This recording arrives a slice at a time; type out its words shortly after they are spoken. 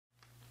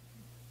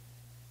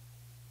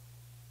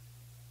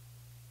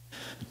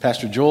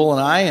Pastor Joel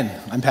and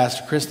I'm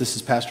Pastor Chris, this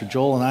is Pastor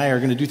Joel, and I are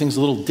going to do things a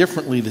little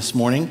differently this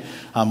morning.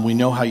 We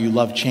know how you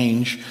love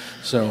change,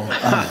 so...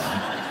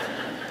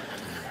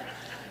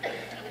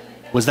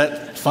 was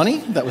that funny?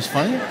 That was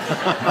funny?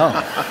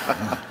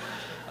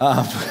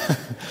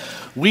 Oh.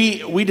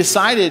 We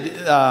decided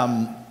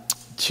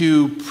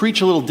to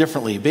preach a little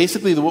differently.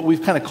 Basically, what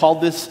we've kind of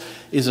called this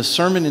is a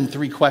sermon in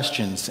 3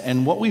 questions.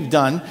 And what we've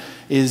done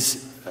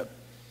is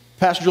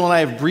Pastor Joel and I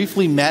have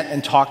briefly met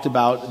and talked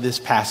about this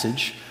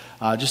passage,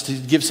 just to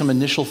give some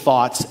initial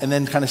thoughts, and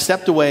then kind of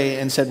stepped away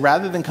and said,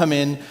 rather than come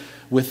in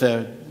with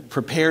a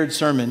prepared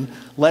sermon,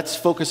 let's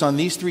focus on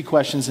these 3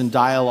 questions and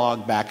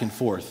dialogue back and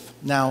forth.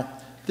 Now,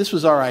 this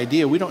was our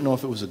idea. We don't know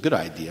if it was a good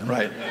idea.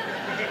 Right.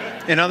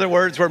 In other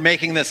words, we're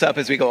making this up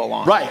as we go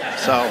along. Right.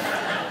 So,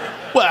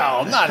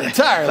 well, not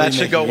entirely. That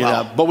should go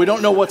well. But we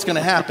don't know what's going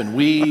to happen.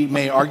 We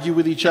may argue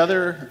with each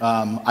other.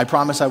 I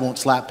promise I won't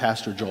slap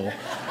Pastor Joel.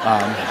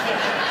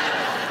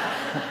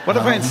 What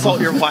if I insult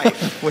your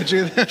wife? Would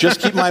you?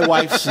 Just keep my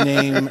wife's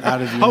name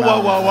out of your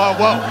mouth.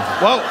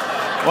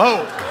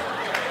 Whoa.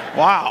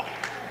 Wow.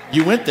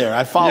 You went there.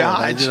 I followed. Yeah,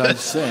 I'm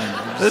just saying.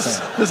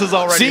 This is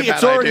already a bad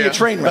it's already idea. a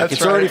train wreck. That's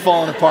It's right. already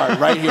falling apart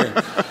right here.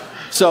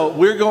 So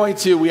we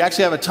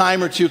actually have a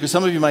time or two, because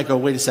some of you might go,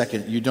 wait a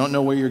second, you don't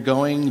know where you're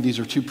going? These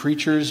are 2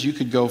 preachers. You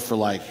could go for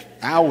like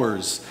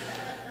hours.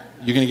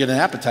 You're going to get an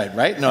appetite,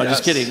 right? No, Yes.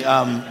 just kidding.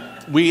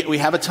 We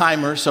have a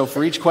timer, so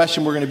for each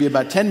question, we're going to be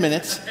about 10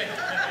 minutes.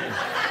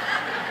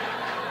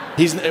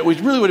 It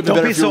really would have been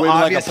better if you were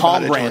waving like a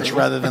palm branch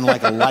rather than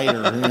like a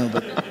lighter.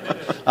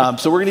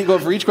 So we're going to go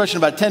for each question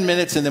about 10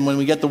 minutes, and then when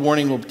we get the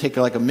warning, we'll take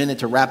like a minute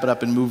to wrap it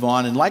up and move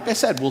on. And like I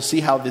said, we'll see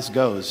how this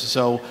goes.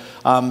 So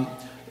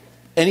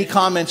any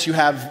comments you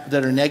have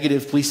that are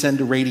negative, please send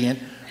to Radiant.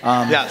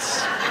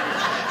 Yes.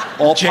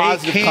 All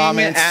positive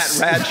comments.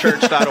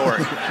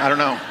 jking@radchurch.org. I don't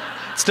know.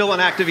 Still an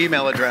active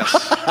email address.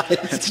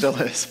 It still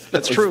is.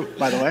 That's true,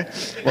 by the way.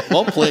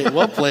 Well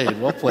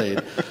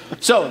played.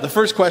 So the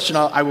first question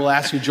I will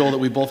ask you, Joel, that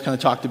we both kind of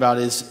talked about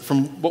is,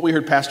 from what we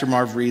heard Pastor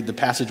Marv read, the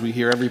passage we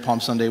hear every Palm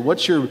Sunday,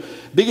 what's your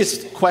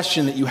biggest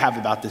question that you have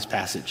about this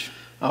passage?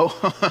 Oh,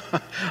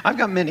 I've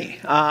got many.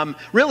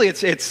 Really,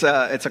 it's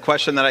a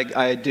question that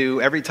I do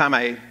every time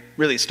I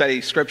really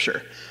study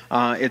Scripture.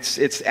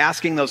 It's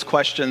asking those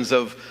questions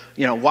of,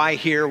 why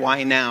here,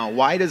 why now?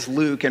 Why does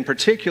Luke, in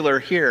particular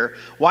here,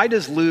 why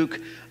does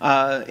Luke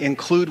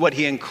include what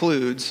he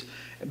includes,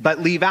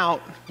 but leave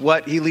out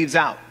what he leaves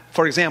out?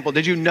 For example,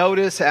 did you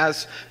notice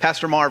as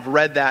Pastor Marv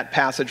read that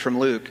passage from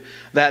Luke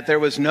that there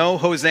was no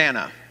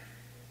Hosanna?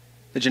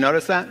 Did you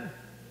notice that?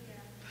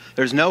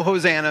 There's no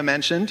Hosanna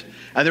mentioned,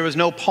 and there was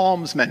no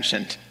palms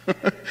mentioned.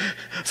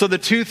 So the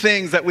 2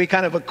 things that we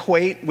kind of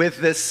equate with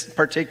this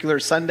particular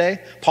Sunday,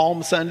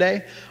 Palm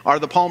Sunday, are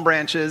the palm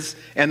branches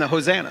and the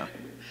Hosanna.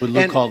 Would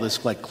Luke call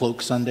this like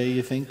Cloak Sunday,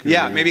 you think?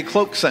 Yeah, maybe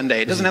Cloak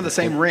Sunday. It doesn't have the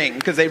same ring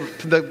because they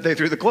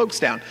threw the cloaks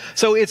down.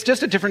 So it's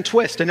just a different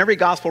twist, and every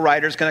gospel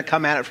writer is going to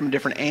come at it from a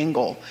different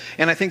angle.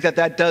 And I think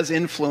that does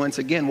influence,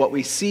 again, what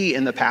we see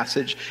in the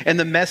passage and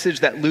the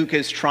message that Luke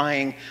is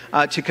trying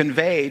to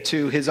convey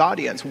to his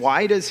audience.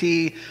 Why does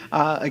he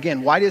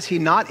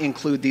not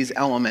include these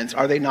elements?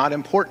 Are they not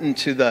important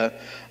to the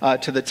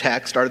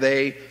text? Are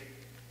they...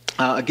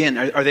 have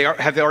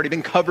they already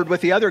been covered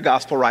with the other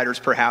gospel writers,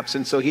 perhaps,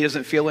 and so he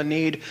doesn't feel a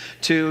need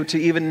to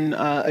even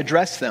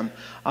address them?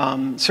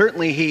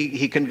 Certainly,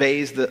 he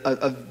conveys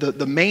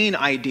the main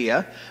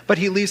idea, but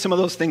he leaves some of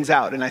those things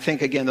out. And I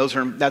think, again,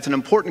 that's an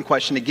important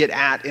question to get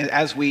at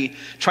as we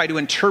try to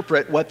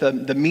interpret what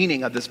the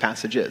meaning of this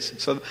passage is.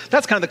 So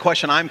that's kind of the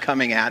question I'm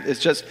coming at. Is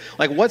just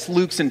like, what's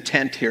Luke's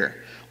intent here?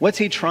 What's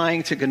he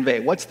trying to convey?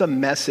 What's the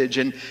message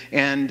and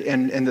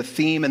the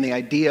theme and the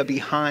idea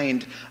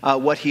behind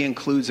what he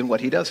includes and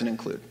what he doesn't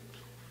include?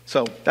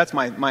 So that's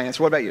my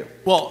answer. What about you?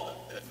 Well,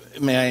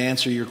 may I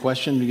answer your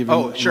question to give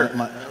you sure.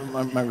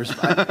 my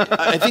response?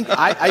 I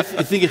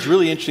think it's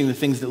really interesting the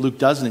things that Luke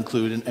doesn't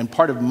include, and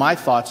part of my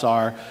thoughts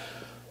are,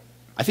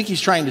 I think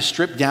he's trying to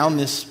strip down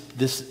this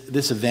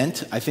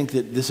event. I think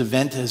that this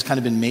event has kind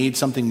of been made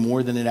something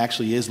more than it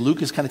actually is.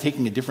 Luke is kind of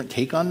taking a different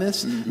take on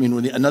this. Mm-hmm. I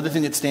mean, another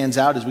thing that stands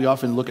out is we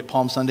often look at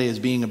Palm Sunday as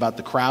being about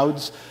the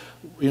crowds,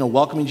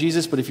 welcoming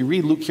Jesus. But if you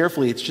read Luke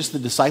carefully, it's just the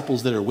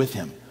disciples that are with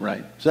him.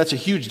 Right. So that's a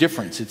huge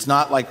difference. It's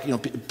not like,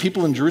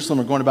 people in Jerusalem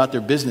are going about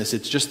their business.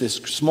 It's just this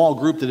small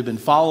group that have been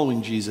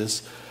following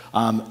Jesus.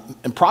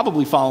 And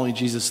probably following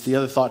Jesus, the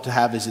other thought to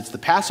have is it's the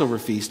Passover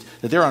feast,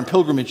 that they're on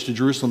pilgrimage to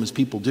Jerusalem as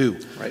people do.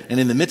 Right. And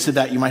in the midst of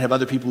that, you might have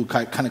other people who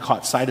kind of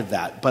caught sight of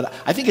that. But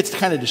I think it's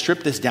kind of to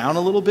strip this down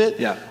a little bit,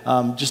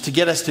 just to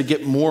get us to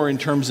get more in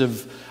terms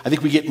of, I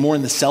think we get more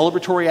in the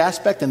celebratory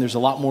aspect, and there's a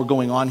lot more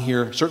going on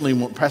here. Certainly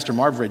when Pastor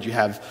Marv read, you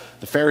have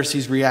the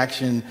Pharisees'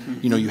 reaction,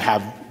 you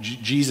have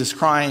Jesus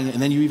crying,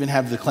 and then you even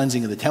have the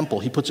cleansing of the temple.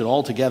 He puts it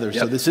all together. Yep.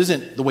 So this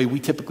isn't the way we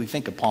typically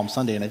think of Palm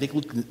Sunday, and I think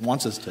Luke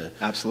wants us to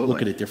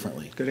look at it differently.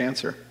 Good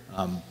answer.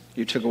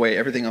 You took away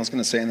everything I was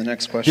going to say in the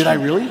next question. Did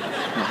I really?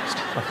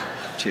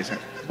 Jeez.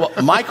 Well,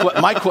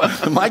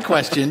 my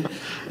question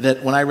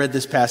that when I read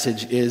this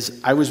passage is,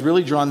 I was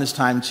really drawn this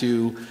time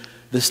to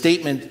the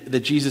statement that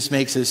Jesus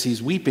makes as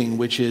he's weeping,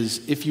 which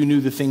is, if you knew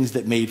the things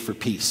that made for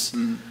peace.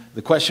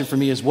 The question for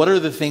me is, what are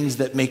the things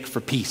that make for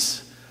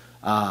peace?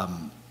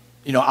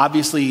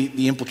 Obviously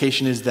the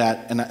implication is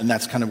that, and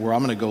that's kind of where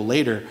I'm going to go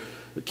later,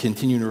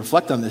 continuing to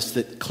reflect on this,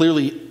 that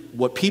clearly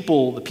the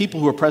people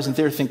who are present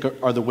there think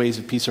are the ways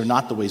of peace are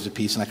not the ways of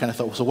peace. And I kind of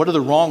thought, so what are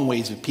the wrong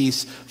ways of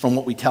peace from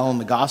what we tell in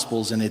the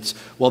Gospels? And it's,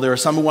 well, there are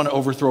some who want to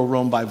overthrow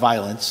Rome by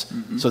violence,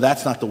 so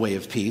that's not the way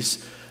of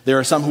peace. There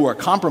are some who are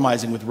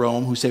compromising with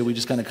Rome, who say we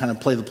just kind of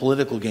play the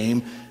political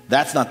game.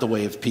 That's not the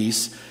way of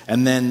peace.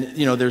 And then,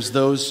 there's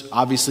those,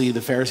 obviously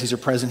the Pharisees are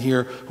present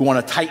here, who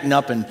want to tighten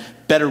up and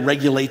better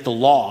regulate the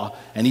law.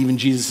 And even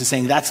Jesus is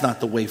saying that's not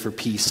the way for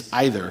peace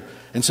either.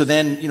 And so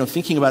then,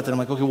 thinking about that, I'm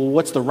like, okay, well,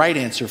 what's the right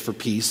answer for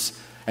peace?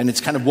 And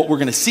it's kind of what we're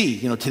going to see.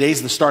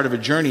 Today's the start of a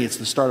journey. It's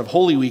the start of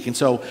Holy Week. And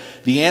so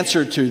the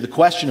answer to the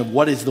question of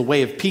what is the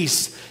way of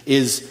peace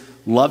is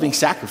loving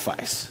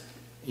sacrifice.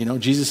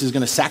 Jesus is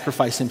going to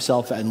sacrifice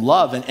himself in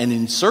love and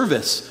in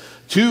service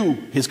to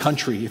his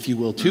country, if you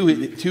will,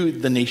 to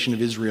the nation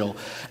of Israel.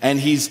 And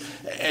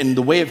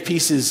the way of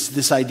peace is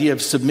this idea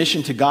of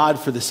submission to God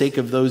for the sake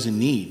of those in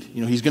need.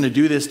 He's going to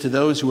do this to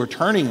those who are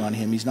turning on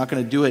him. He's not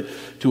going to do it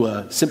to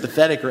a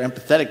sympathetic or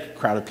empathetic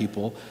crowd of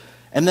people.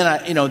 And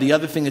then, the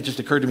other thing that just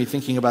occurred to me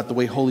thinking about the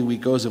way Holy Week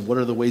goes of what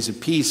are the ways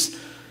of peace,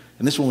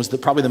 and this one was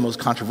probably the most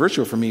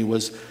controversial for me,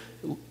 was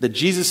that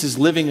Jesus is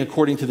living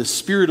according to the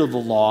spirit of the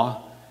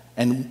law.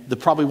 And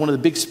probably one of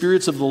the big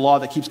spirits of the law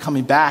that keeps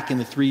coming back in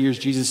the 3 years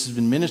Jesus has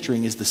been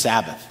ministering is the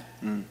Sabbath.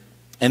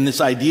 And this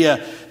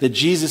idea that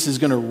Jesus is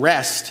going to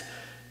rest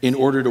in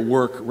order to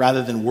work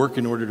rather than work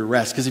in order to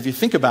rest. Because if you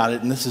think about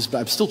it, and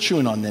I'm still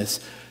chewing on this,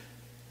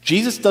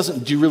 Jesus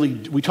doesn't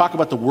we talk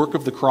about the work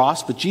of the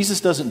cross, but Jesus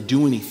doesn't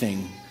do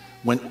anything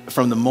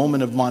from the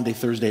moment of Maundy,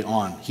 Thursday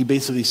on. He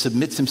basically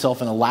submits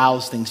himself and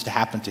allows things to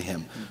happen to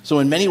him. So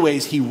in many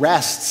ways, he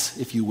rests,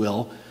 if you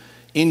will,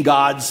 in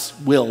God's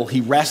will.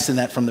 He rests in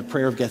that from the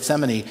prayer of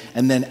Gethsemane,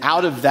 and then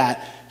out of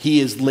that, he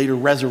is later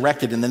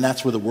resurrected, and then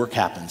that's where the work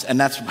happens. And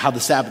that's how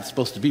the Sabbath is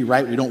supposed to be,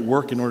 right? We don't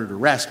work in order to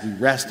rest, we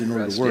rest in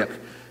order to work.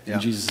 Yep.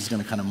 And Jesus is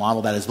going to kind of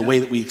model that as the way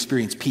that we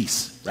experience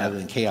peace rather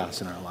than chaos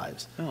in our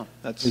lives.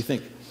 What do you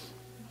think?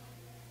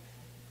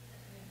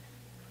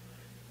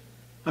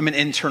 I'm an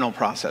internal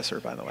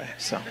processor, by the way,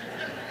 so...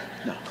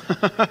 No.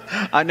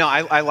 No,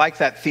 I like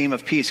that theme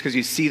of peace because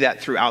you see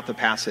that throughout the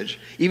passage.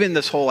 Even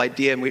this whole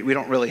idea, and we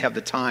don't really have the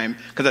time,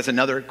 because that's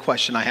another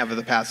question I have of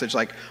the passage,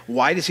 like,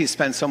 why does he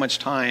spend so much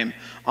time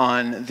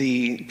on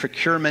the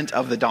procurement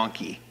of the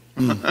donkey?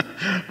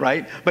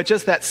 Right? But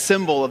just that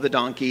symbol of the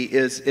donkey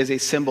is a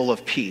symbol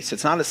of peace.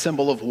 It's not a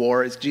symbol of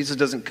war. Jesus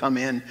doesn't come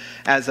in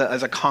as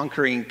a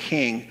conquering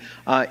king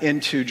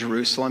into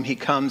Jerusalem. He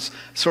comes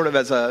sort of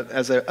as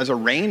a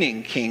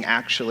reigning king,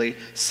 actually,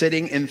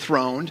 sitting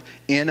enthroned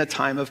in a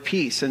time of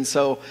peace. And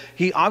so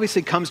he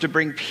obviously comes to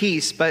bring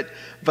peace, but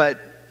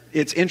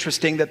it's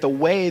interesting that the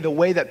way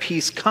that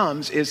peace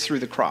comes is through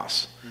the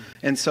cross.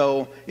 And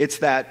so it's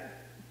that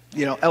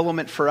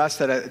element for us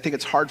that I think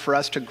it's hard for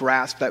us to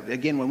grasp, that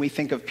again, when we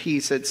think of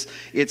peace,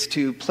 it's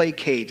to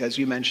placate, as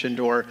you mentioned,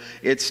 or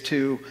it's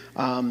to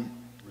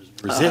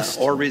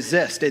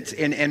resist. It's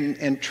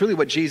and truly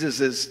what Jesus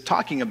is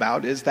talking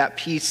about is that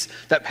peace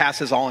that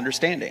passes all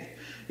understanding.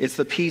 It's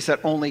the peace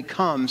that only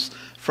comes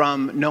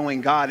from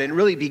knowing God, and it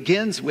really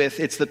begins with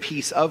it's the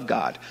peace of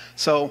God.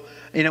 So,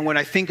 when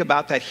I think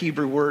about that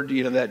Hebrew word,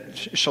 that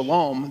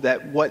shalom,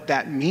 that what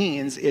that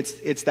means,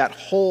 it's that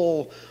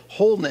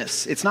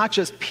wholeness. It's not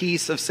just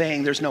peace of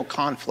saying there's no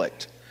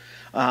conflict.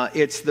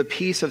 It's the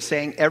peace of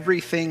saying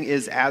everything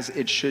is as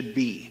it should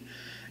be.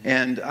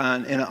 And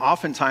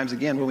oftentimes,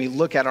 again, when we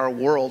look at our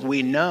world,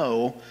 we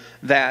know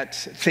that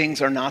things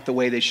are not the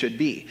way they should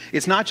be.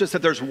 It's not just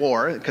that there's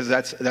war, because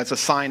that's a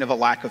sign of a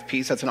lack of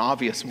peace. That's an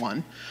obvious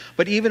one.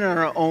 But even in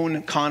our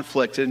own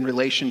conflict in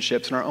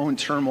relationships, in our own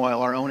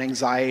turmoil, our own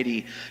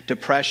anxiety,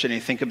 depression,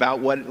 and think about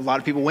what a lot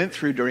of people went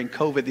through during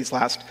COVID these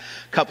last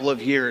couple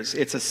of years.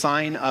 It's a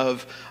sign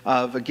of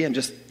again,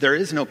 just there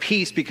is no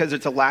peace because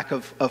it's a lack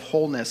of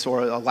wholeness,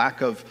 or a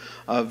lack of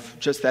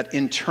just that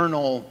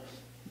internal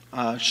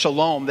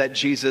shalom that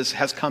Jesus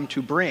has come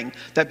to bring,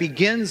 that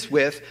begins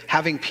with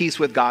having peace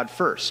with God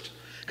first.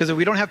 Because if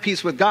we don't have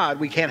peace with God,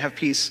 we can't have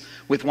peace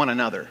with one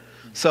another.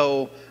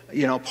 So,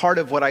 part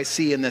of what I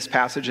see in this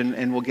passage,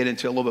 and we'll get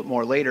into a little bit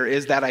more later,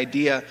 is that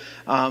idea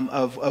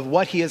of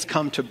what he has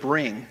come to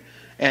bring.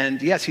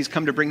 And yes, he's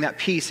come to bring that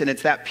peace, and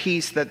it's that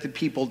peace that the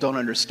people don't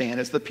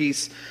understand. It's the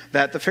peace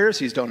that the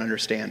Pharisees don't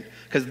understand.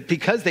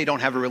 Because they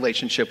don't have a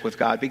relationship with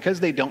God, because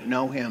they don't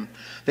know him,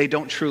 they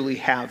don't truly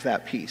have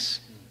that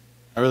peace.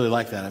 I really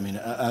like that. I mean,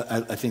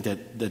 I think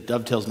that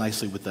dovetails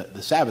nicely with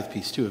the Sabbath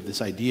piece, too, of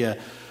this idea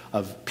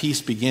of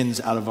peace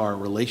begins out of our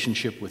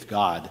relationship with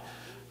God,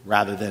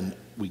 rather than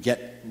we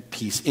get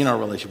peace in our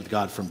relationship with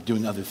God from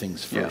doing other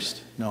things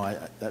first. Yeah.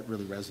 No, that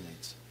really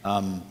resonates.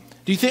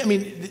 Do you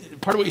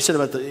think, part of what you said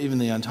about even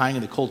the untying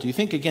of the colt, do you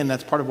think, again,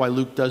 that's part of why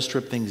Luke does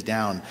strip things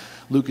down?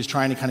 Luke is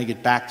trying to kind of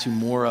get back to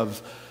more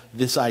of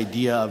this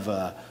idea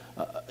of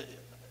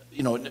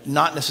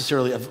not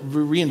necessarily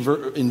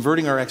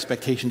inverting our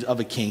expectations of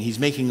a king. He's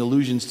making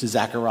allusions to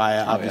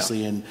Zechariah,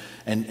 obviously,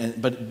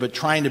 but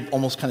trying to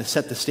almost kind of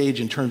set the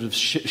stage in terms of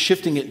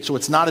shifting it so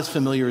it's not as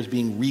familiar as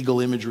being regal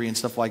imagery and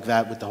stuff like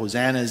that with the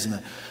hosannas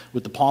and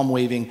with the palm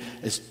waving,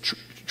 as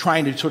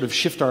trying to sort of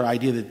shift our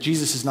idea that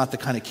Jesus is not the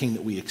kind of king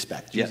that we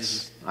expect.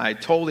 Yes, I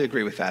totally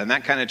agree with that. And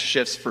that kind of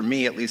shifts, for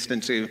me at least,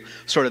 into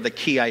sort of the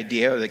key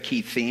idea or the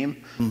key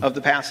theme of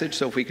the passage.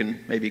 So if we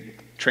can maybe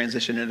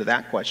transition into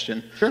that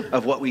question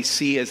of what we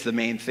see as the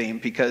main theme,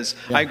 because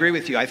I agree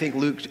with you. I think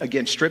Luke,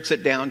 again, strips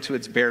it down to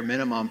its bare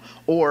minimum,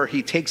 or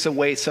he takes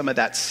away some of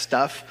that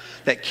stuff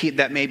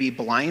that maybe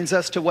blinds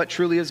us to what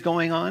truly is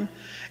going on.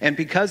 And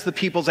because the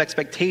people's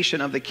expectation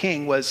of the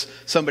king was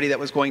somebody that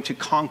was going to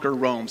conquer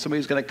Rome, somebody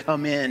who's going to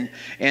come in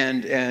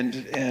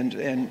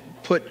and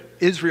put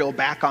Israel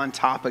back on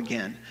top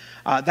again.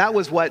 That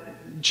was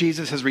what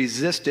Jesus has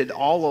resisted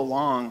all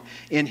along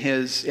in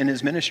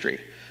his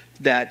ministry.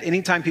 That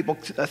anytime people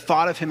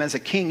thought of him as a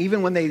king,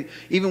 even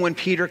when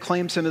Peter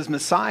claims him as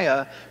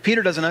Messiah,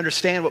 Peter doesn't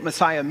understand what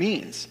Messiah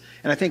means.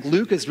 And I think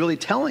Luke is really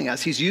telling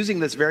us, he's using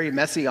this very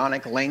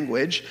messianic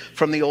language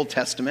from the Old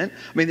Testament.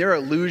 I mean, there are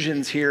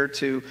allusions here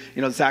to,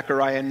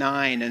 Zechariah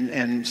 9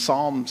 and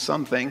Psalm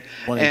something.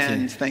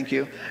 118. And thank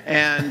you.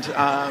 And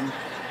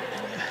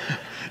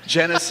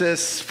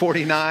Genesis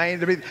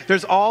 49. I mean,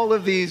 there's all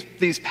of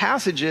these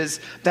passages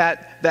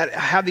that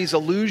have these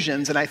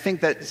allusions, and I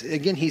think that,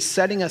 again, he's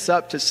setting us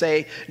up to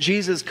say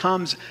Jesus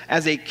comes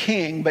as a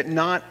king, but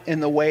not in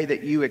the way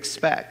that you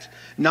expect.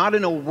 Not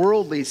in a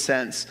worldly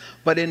sense,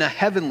 but in a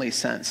heavenly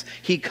sense.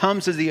 He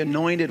comes as the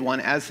anointed one,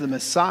 as the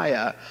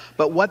Messiah,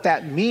 but what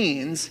that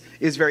means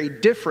is very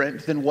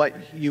different than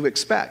what you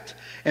expect.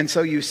 And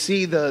so you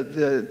see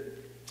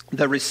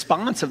the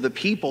response of the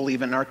people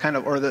even are kind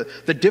of, or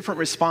the different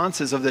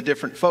responses of the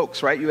different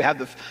folks, right? You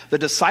have the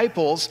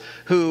disciples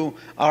who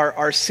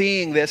are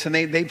seeing this, and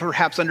they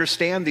perhaps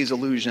understand these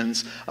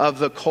allusions of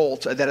the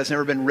colt that has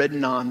never been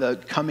ridden on,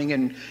 the coming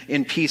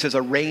in peace as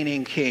a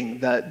reigning king,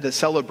 the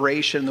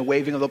celebration, the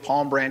waving of the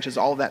palm branches,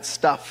 all of that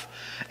stuff.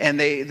 And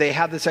they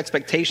have this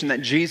expectation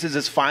that Jesus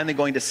is finally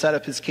going to set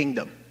up his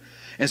kingdom.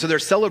 And so they're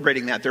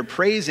celebrating that. They're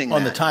praising that.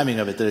 On the timing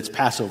of it, that it's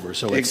Passover.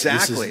 So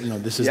exactly.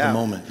 This is the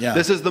moment. Yeah.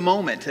 This is the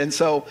moment. And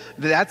so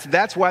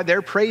that's why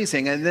they're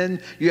praising. And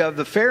then you have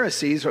the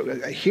Pharisees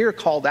here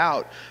called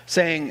out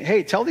saying,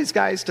 hey, tell these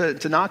guys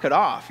to knock it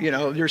off.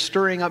 You're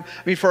stirring up,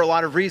 for a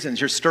lot of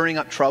reasons. You're stirring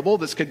up trouble.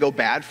 This could go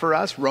bad for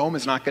us. Rome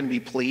is not going to be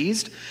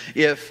pleased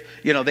if,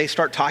 they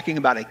start talking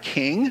about a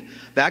king.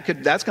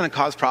 That's going to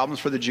cause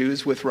problems for the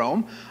Jews with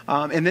Rome.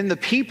 And then the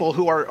people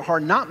who are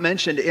not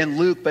mentioned in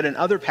Luke, but in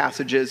other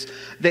passages,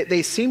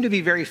 they seem to be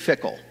very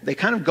fickle. They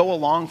kind of go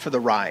along for the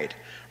ride,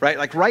 right?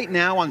 Like right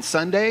now on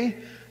Sunday,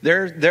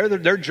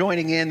 they're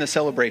joining in the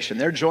celebration.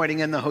 They're joining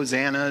in the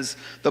hosannas,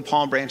 the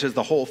palm branches,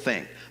 the whole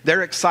thing.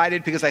 They're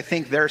excited because I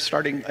think they're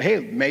starting, hey,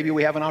 maybe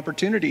we have an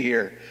opportunity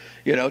here,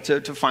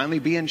 to finally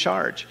be in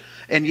charge.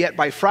 And yet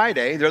by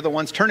Friday, they're the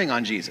ones turning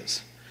on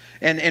Jesus.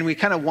 And we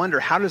kind of wonder,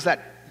 how does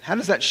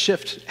that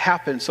shift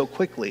happen so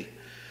quickly?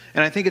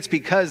 And I think it's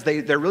because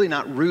they're really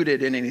not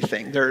rooted in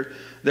anything.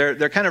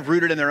 They're kind of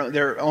rooted in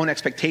their own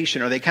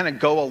expectation, or they kind of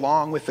go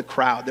along with the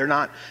crowd.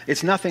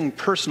 It's nothing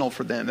personal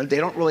for them. They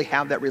don't really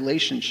have that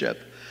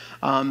relationship.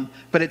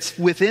 But it's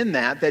within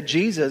that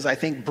Jesus, I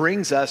think,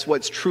 brings us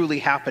what's truly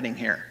happening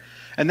here.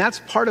 And that's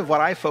part of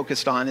what I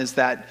focused on, is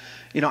that,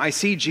 I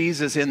see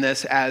Jesus in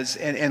this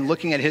and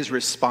looking at his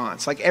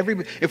response. Like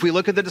if we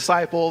look at the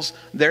disciples,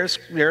 they're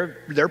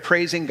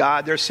praising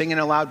God. They're singing in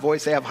a loud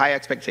voice. They have high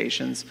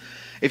expectations.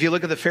 If you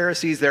look at the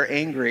Pharisees, they're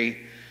angry.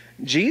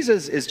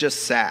 Jesus is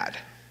just sad.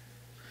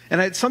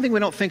 And it's something we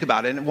don't think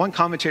about. And one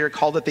commentator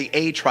called it the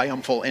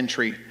atriumphal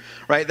entry,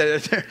 right?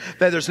 That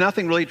there's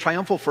nothing really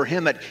triumphal for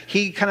him, that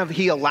he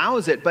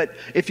allows it. But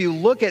if you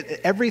look at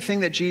everything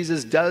that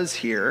Jesus does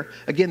here,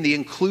 again, the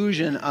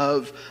inclusion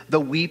of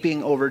the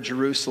weeping over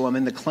Jerusalem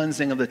and the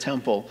cleansing of the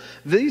temple,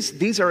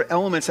 these are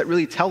elements that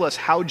really tell us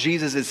how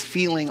Jesus is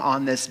feeling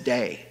on this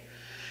day.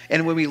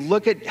 And when we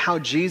look at how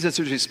Jesus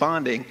is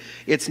responding,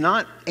 it's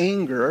not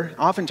anger.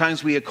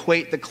 Oftentimes we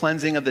equate the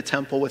cleansing of the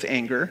temple with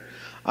anger.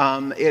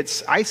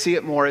 I see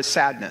it more as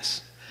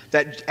sadness.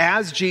 That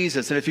as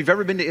Jesus, and if you've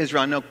ever been to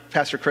Israel, I know,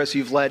 Pastor Chris,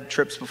 you've led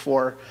trips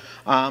before.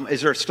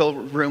 Is there still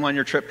room on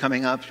your trip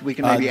coming up? We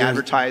can maybe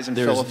advertise and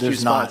fill a few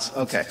spots.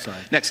 Okay,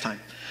 next time.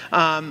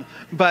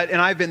 But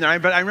I've been there.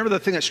 But I remember the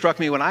thing that struck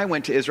me when I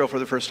went to Israel for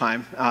the first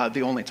time,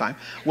 the only time,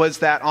 was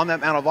that on that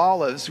Mount of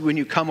Olives, when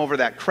you come over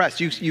that crest,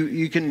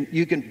 you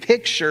can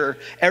picture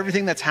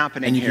everything that's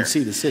happening and you here. can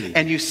see the city.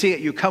 And you see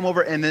it. You come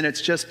over, and then you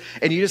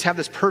just have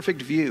this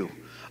perfect view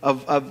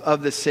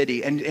of the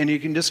city. And you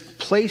can just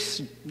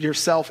place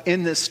yourself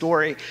in this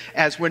story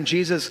as when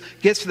Jesus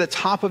gets to the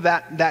top of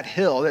that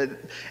hill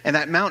and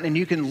that mountain, and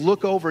you can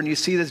look over and you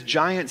see this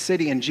giant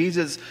city, and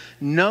Jesus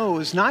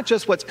knows not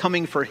just what's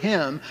coming for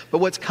him, but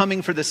what's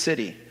coming for the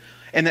city.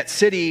 And that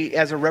city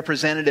as a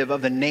representative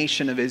of the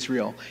nation of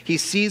Israel. He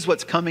sees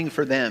what's coming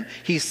for them.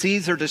 He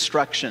sees their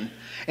destruction.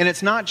 And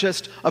it's not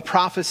just a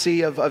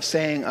prophecy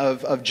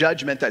of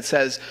judgment that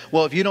says,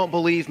 well, if you don't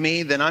believe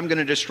me, then I'm going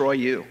to destroy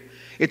you.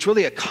 It's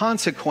really a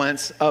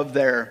consequence of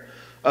their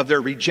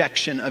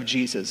rejection of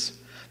Jesus.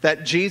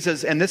 That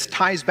Jesus, and this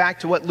ties back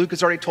to what Luke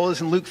has already told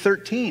us in Luke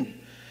 13.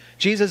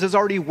 Jesus has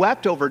already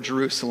wept over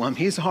Jerusalem.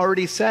 He's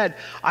already said,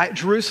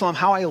 Jerusalem,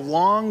 how I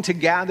long to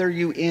gather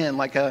you in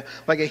like a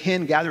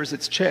hen gathers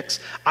its chicks.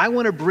 I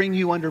want to bring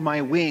you under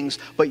my wings,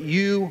 but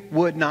you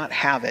would not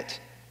have it.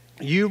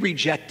 You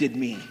rejected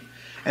me.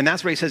 And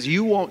that's where he says,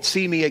 you won't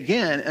see me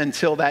again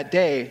until that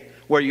day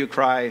where you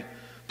cry,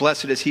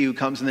 blessed is he who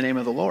comes in the name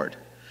of the Lord.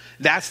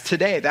 That's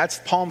today. That's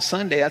Palm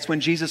Sunday. That's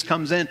when Jesus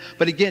comes in.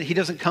 But again, he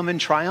doesn't come in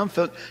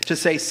triumphant to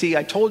say, see,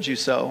 I told you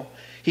so.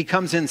 He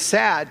comes in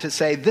sad to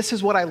say, this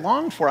is what I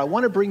long for. I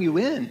want to bring you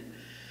in.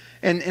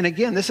 And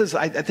again, this is,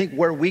 I think,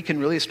 where we can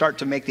really start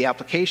to make the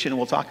application, and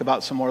we'll talk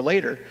about some more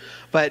later.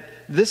 But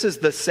this is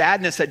the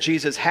sadness that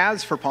Jesus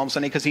has for Palm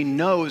Sunday because he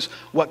knows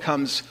what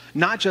comes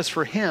not just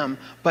for him,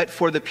 but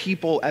for the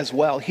people as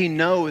well. He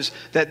knows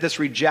that this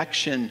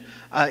rejection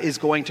is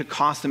going to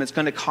cost them. It's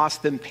going to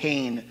cost them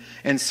pain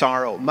and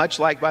sorrow. Much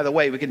like, by the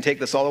way, we can take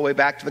this all the way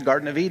back to the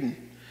Garden of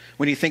Eden.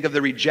 When you think of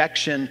the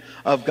rejection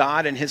of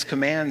God and his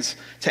commands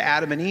to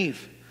Adam and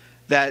Eve,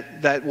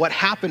 that what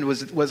happened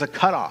was a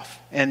cutoff.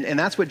 And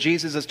that's what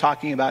Jesus is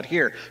talking about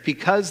here.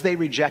 Because they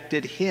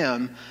rejected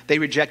him, they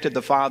rejected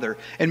the Father.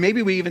 And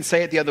maybe we even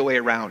say it the other way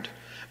around.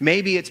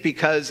 Maybe it's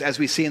because, as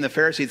we see in the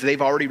Pharisees,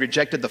 they've already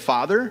rejected the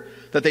Father,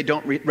 that they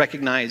don't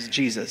recognize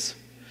Jesus.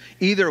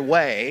 Either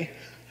way,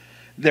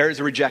 there is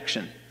a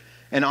rejection.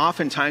 And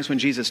oftentimes when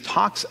Jesus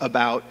talks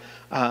about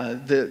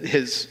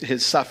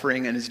his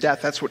suffering and his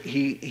death, that's what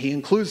he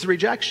includes the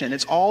rejection.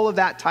 It's all of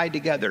that tied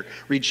together.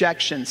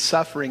 Rejection,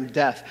 suffering,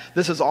 death.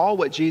 This is all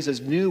what Jesus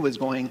knew was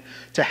going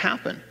to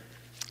happen.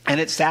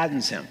 And it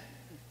saddens him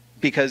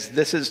because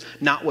this is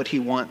not what he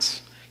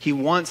wants. He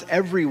wants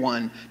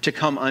everyone to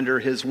come under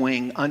his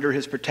wing, under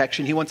his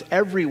protection. He wants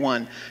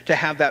everyone to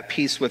have that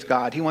peace with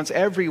God. He wants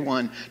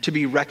everyone to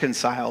be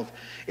reconciled.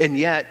 And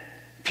yet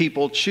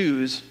people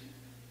choose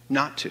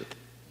not to.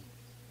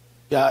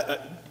 Yeah,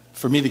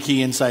 for me, the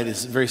key insight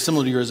is very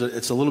similar to yours.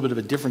 It's a little bit of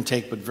a different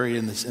take, but very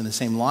in the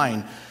same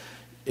line.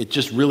 It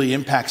just really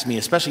impacts me,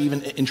 especially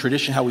even in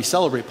tradition, how we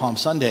celebrate Palm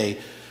Sunday.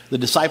 The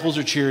disciples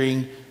are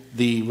cheering,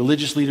 the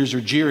religious leaders are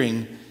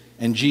jeering,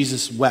 and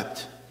Jesus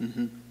wept.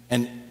 Mm-hmm.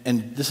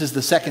 And this is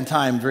the second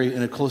time, very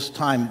in a close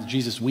time,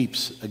 Jesus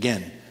weeps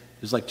again.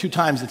 There's like two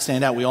times that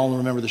stand out. We all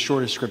remember the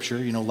shortest scripture,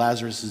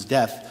 Lazarus'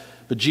 death.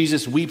 But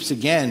Jesus weeps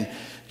again.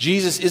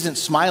 Jesus isn't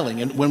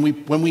smiling. And when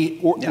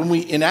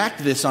we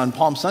enact this on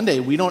Palm Sunday,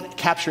 we don't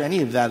capture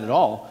any of that at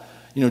all.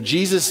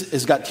 Jesus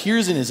has got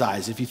tears in his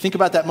eyes. If you think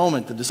about that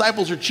moment, the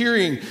disciples are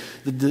cheering,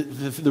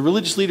 the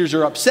religious leaders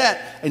are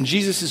upset, and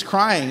Jesus is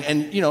crying.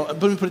 And,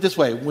 let me put it this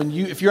way.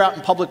 If you're out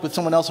in public with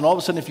someone else, and all of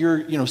a sudden if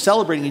you're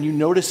celebrating and you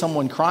notice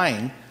someone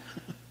crying,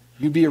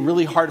 you'd be a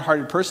really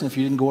hard-hearted person if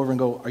you didn't go over and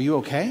go, are you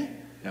okay?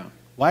 Yeah.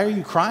 Why are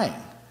you crying?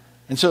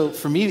 And so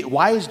for me,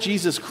 why is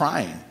Jesus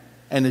crying?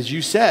 And as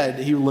you said,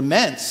 he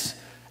laments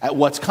at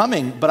what's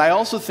coming. But I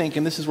also think,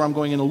 and this is where I'm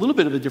going in a little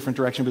bit of a different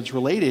direction, but it's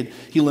related,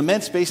 he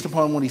laments based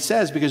upon what he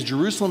says because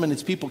Jerusalem and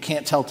its people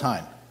can't tell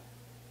time.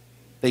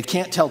 They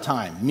can't tell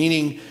time,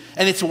 meaning,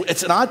 and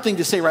it's an odd thing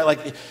to say, right?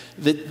 Like,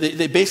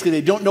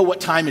 they don't know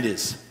what time it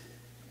is.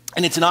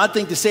 And it's an odd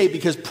thing to say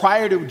because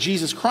prior to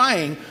Jesus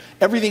crying,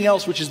 everything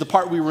else, which is the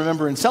part we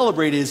remember and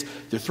celebrate, is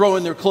they're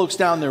throwing their cloaks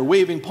down, they're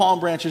waving palm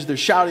branches, they're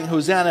shouting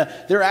Hosanna.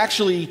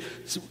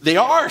 They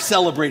are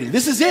celebrating.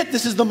 This is it.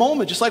 This is the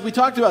moment, just like we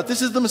talked about.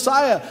 This is the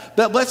Messiah.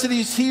 Blessed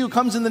is he who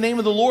comes in the name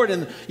of the Lord.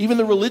 And even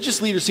the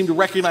religious leaders seem to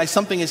recognize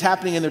something is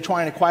happening and they're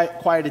trying to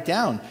quiet it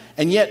down.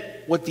 And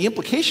yet, what the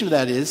implication of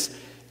that is,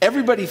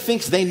 everybody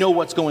thinks they know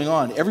what's going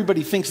on.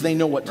 Everybody thinks they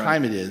know what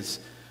time it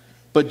is.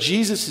 But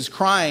Jesus is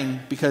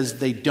crying because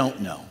they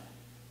don't know.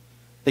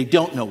 They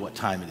don't know what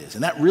time it is.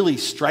 And that really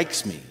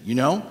strikes me,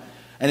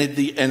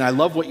 And I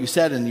love what you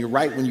said, and you're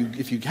right.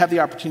 If you have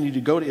the opportunity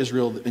to go to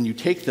Israel and you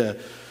take the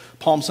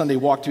Palm Sunday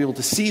walk to be able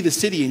to see the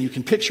city, and you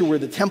can picture where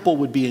the temple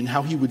would be and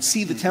how he would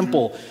see the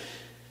temple,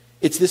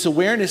 it's this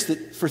awareness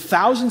that for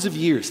thousands of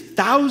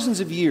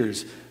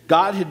years,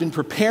 God had been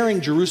preparing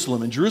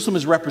Jerusalem, and Jerusalem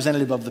is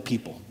representative of the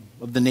people,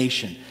 of the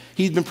nation.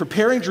 He'd been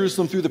preparing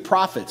Jerusalem through the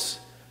prophets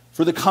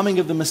for the coming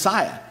of the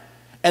Messiah.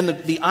 And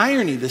the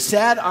irony, the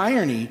sad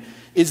irony,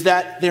 is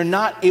that they're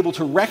not able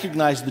to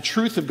recognize the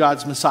truth of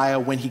God's Messiah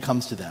when he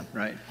comes to them.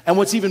 Right. And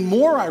what's even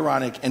more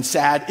ironic and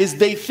sad is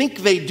they think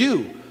they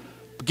do.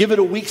 Give it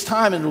a week's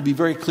time and it'll be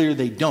very clear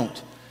they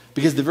don't.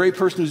 Because the very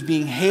person who's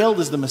being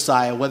hailed as the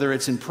Messiah, whether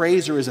it's in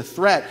praise or as a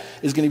threat,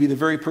 is going to be the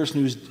very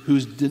person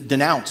who's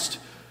denounced,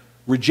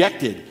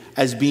 rejected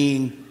as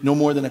being no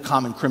more than a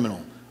common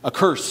criminal, a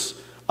curse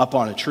up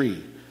on a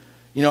tree.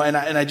 And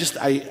I'm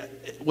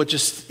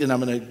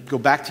going to go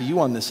back to you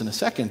on this in a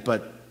second,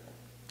 but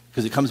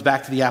because it comes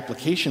back to the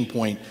application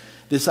point,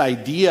 this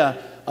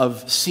idea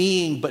of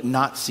seeing but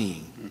not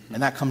seeing.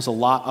 And that comes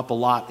up a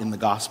lot in the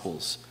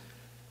Gospels.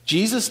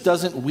 Jesus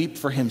doesn't weep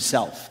for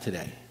himself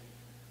today.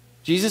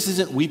 Jesus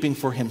isn't weeping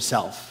for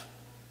himself,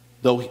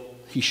 though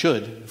he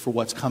should for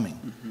what's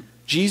coming.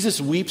 Jesus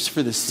weeps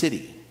for the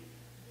city.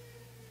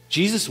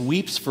 Jesus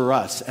weeps for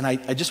us. And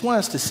I just want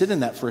us to sit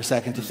in that for a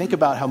second, to think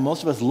about how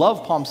most of us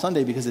love Palm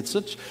Sunday because it's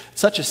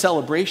such a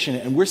celebration,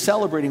 and we're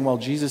celebrating while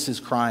Jesus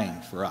is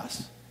crying for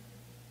us.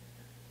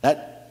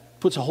 That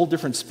puts a whole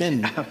different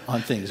spin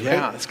on things, right?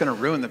 Yeah, it's going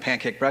to ruin the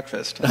pancake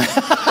breakfast.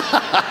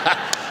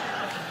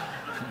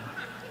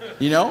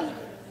 You know?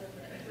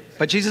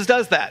 But Jesus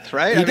does that,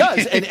 right? He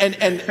does.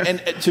 And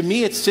to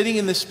me, it's sitting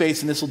in this space,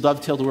 and this will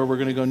dovetail to where we're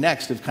going to go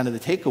next, of kind of the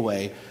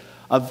takeaway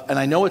of, and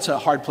I know it's a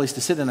hard place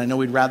to sit in. I know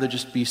we'd rather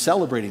just be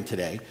celebrating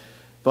today,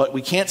 but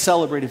we can't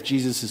celebrate if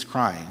Jesus is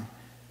crying.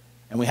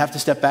 And we have to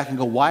step back and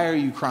go, why are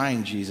you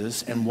crying,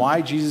 Jesus? And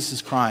why Jesus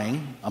is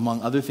crying,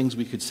 among other things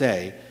we could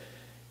say,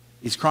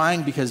 he's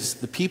crying because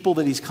the people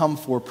that he's come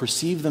for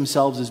perceive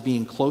themselves as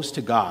being close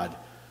to God,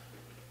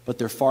 but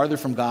they're farther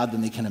from God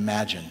than they can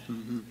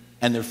imagine.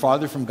 And they're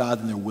farther from God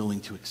than they're willing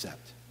to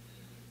accept.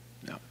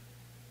 No.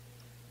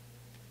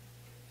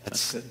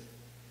 That's good.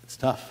 It's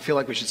tough. I feel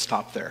like we should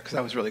stop there because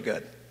that was really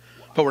good.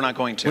 But we're not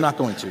going to. We're not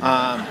going to.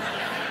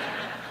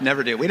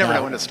 Never do. We never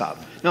know when to stop.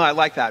 No, I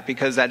like that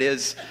because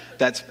that's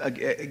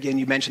again,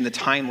 you mentioned the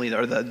timely,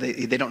 or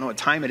they don't know what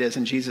time it is,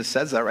 and Jesus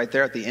says that right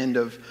there at the end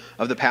of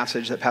the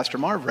passage that Pastor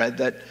Marv read,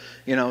 that,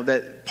 you know,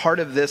 that part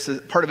of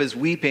his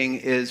weeping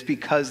is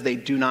because they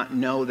do not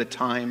know the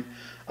time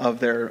of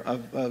their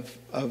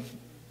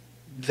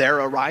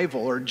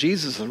arrival, or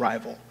Jesus'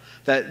 arrival.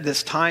 That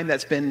this time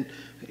that's been,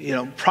 you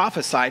know,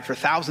 prophesied for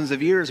thousands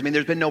of years. I mean,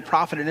 there's been no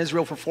prophet in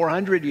Israel for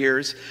 400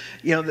 years.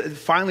 You know,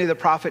 finally the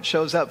prophet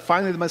shows up.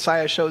 Finally the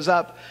Messiah shows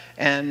up,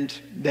 and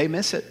they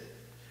miss it.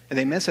 And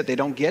they miss it. They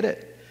don't get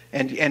it.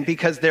 And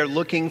because they're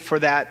looking for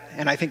that,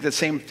 and I think the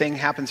same thing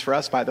happens for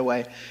us, by the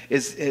way,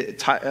 is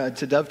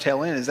to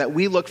dovetail in, is that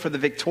we look for the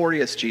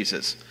victorious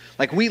Jesus.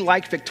 Like, we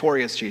like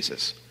victorious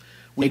Jesus.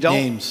 We Take don't,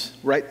 names.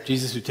 Right?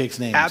 Jesus who takes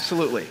names.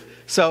 Absolutely.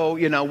 So,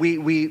 you know,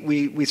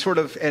 we sort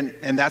of,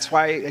 and that's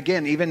why,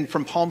 again, even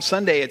from Palm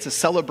Sunday, it's a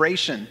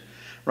celebration,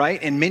 right?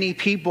 And many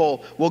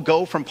people will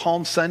go from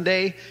Palm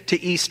Sunday to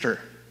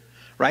Easter,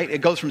 right? It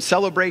goes from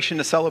celebration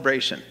to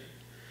celebration.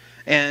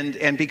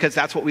 And because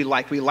that's what we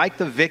like. We like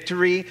the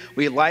victory.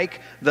 We like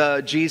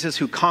the Jesus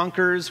who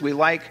conquers. We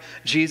like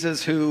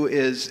Jesus who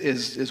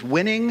is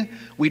winning.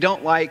 We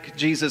don't like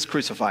Jesus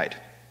crucified.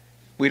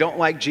 We don't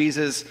like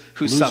Jesus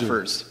who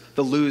suffers,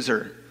 the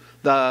loser,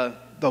 the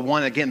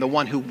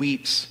one who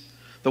weeps,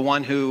 the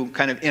one who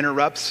kind of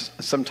interrupts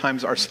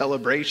sometimes our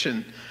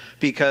celebration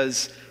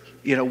because,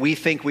 you know, we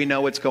think we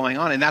know what's going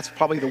on. And that's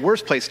probably the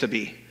worst place to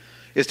be,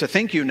 is to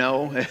think you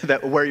know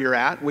that where you're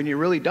at when you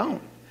really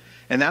don't.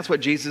 And that's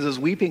what Jesus is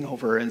weeping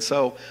over. And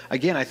so,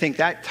 again, I think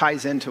that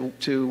ties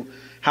into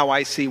how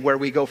I see where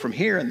we go from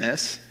here in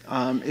this,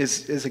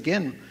 is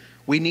again,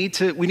 we need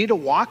to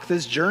walk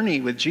this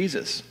journey with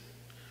Jesus,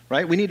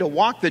 right? We need to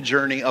walk the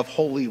journey of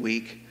Holy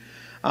Week.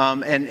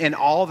 And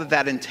all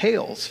that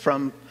entails,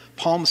 from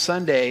Palm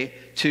Sunday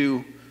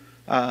to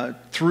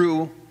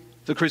through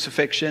the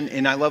crucifixion.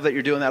 And I love that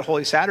you're doing that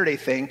Holy Saturday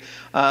thing,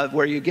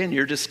 where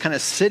you're just kind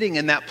of sitting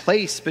in that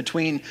place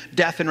between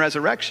death and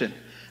resurrection.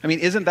 I mean,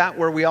 isn't that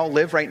where we all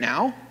live right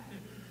now?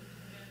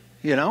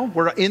 You know,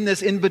 we're in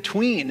this in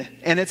between,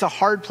 and it's a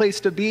hard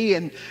place to be.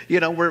 And, you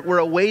know, we're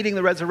awaiting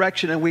the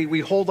resurrection, and we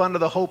hold on to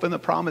the hope and the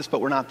promise,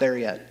 but we're not there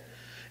yet.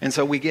 And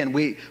so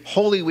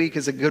Holy Week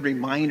is a good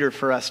reminder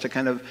for us to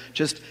kind of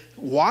just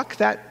walk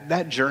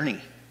that journey.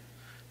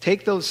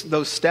 Take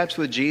those steps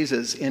with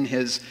Jesus in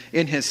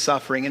his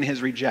suffering, in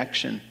his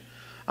rejection.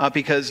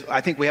 Because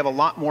I think we have a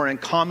lot more in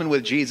common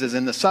with Jesus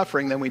in the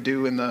suffering than we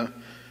do in the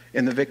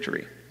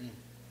victory.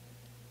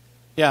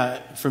 Yeah,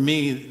 for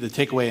me, the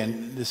takeaway,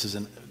 and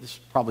this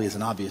probably is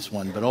an obvious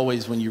one, but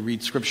always when you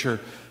read Scripture,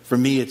 for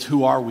me, it's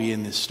who are we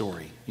in this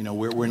story? You know,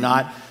 we're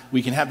not,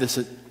 we have this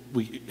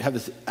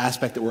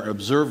aspect that we're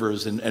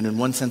observers, and in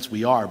one sense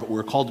we are, but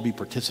we're called to be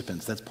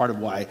participants. That's part of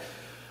why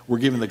we're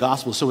given the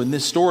gospel. So in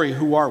this story,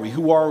 who are we?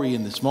 Who are we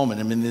in this moment?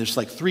 I mean, there's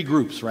like three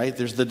groups, right?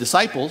 There's the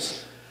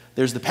disciples,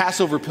 there's the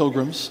Passover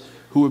pilgrims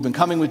who have been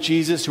coming with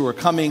Jesus, who are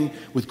coming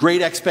with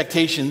great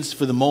expectations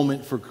for the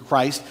moment for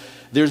Christ.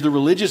 There's the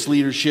religious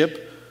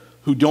leadership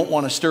who don't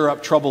want to stir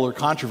up trouble or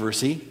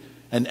controversy.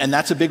 And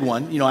that's a big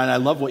one, you know, and I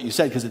love what you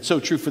said because it's so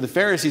true for the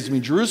Pharisees. I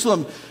mean,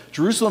 Jerusalem,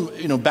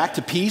 you know, back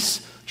to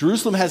peace.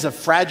 Jerusalem has a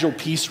fragile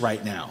peace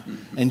right now.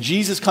 And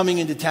Jesus coming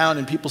into town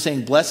and people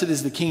saying, blessed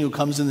is the King who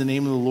comes in the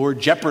name of the Lord,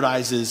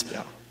 jeopardizes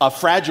a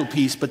fragile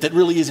peace, but that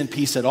really isn't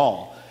peace at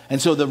all.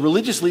 And so the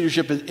religious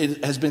leadership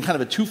has been kind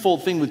of a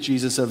twofold thing with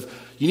Jesus of,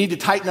 you need to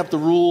tighten up the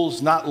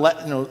rules,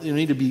 we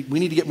need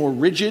to get more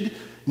rigid,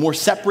 more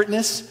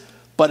separateness.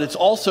 But it's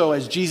also,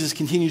 as Jesus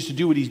continues to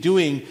do what he's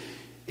doing,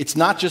 it's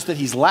not just that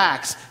he's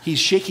lax, he's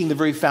shaking the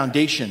very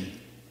foundation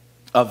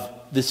of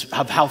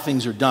how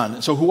things are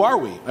done. So who are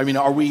we? I mean,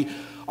 are we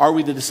Are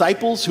we the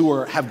disciples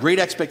who have great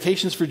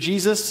expectations for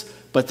Jesus,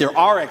 but there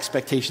are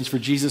expectations for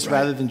Jesus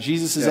rather than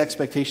Jesus'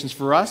 expectations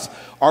for us?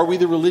 Are we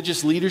the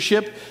religious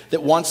leadership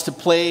that wants to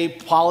play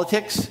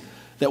politics,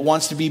 that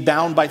wants to be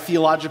bound by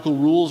theological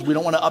rules? We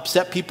don't want to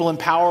upset people in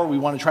power. We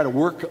want to try to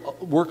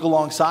work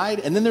alongside.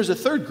 And then there's a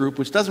third group,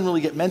 which doesn't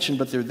really get mentioned,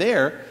 but they're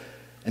there,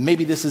 and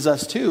maybe this is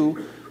us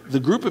too, the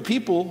group of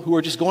people who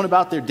are just going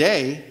about their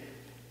day,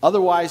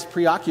 otherwise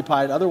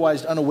preoccupied,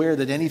 otherwise unaware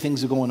that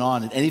anything's going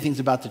on and anything's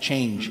about to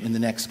change in the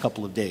next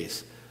couple of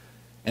days.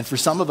 And for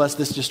some of us,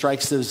 this just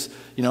strikes as,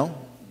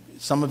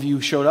 some of you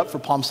showed up for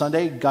Palm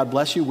Sunday. God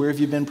bless you. Where have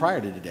you been prior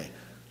to today?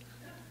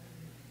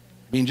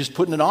 I mean, just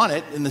putting it on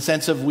it in the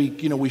sense of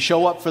we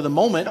show up for the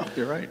moment,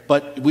 you're right.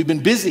 But we've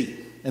been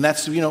busy. And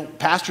that's,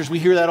 pastors, we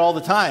hear that all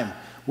the time.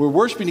 We're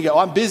worshiping to go,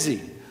 I'm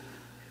busy.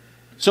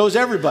 So is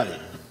everybody.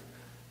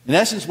 In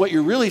essence, what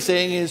you're really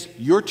saying is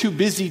you're too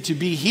busy to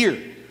be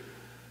here.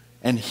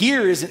 And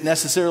here isn't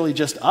necessarily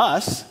just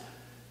us.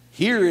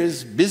 Here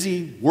is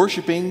busy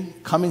worshiping,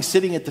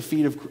 sitting at the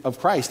feet of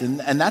Christ.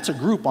 And that's a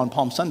group on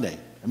Palm Sunday.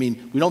 I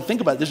mean, we don't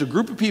think about it. There's a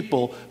group of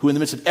people who in the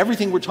midst of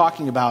everything we're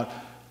talking about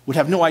would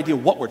have no idea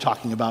what we're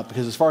talking about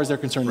because as far as they're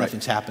concerned,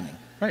 nothing's happening.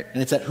 Right.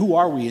 And it's that who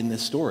are we in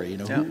this story?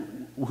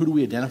 Who do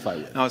we identify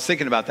with? I was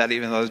thinking about that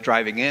even though I was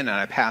driving in and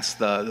I passed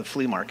the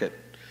flea market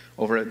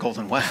over at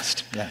Golden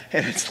West. Yeah.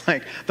 And it's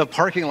like the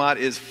parking lot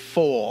is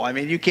full. I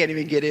mean, you can't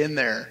even get in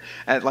there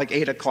at like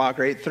 8 o'clock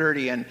or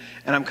 8:30. And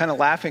I'm kind of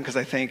laughing because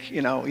I think,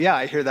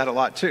 I hear that a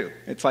lot too.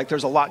 It's like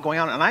there's a lot going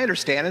on. And I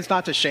understand. It's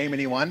not to shame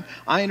anyone.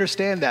 I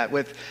understand that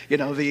with,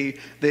 the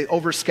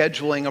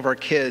overscheduling of our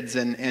kids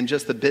and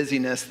just the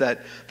busyness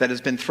that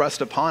has been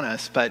thrust upon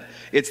us. But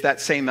it's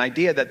that same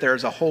idea that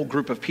there's a whole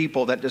group of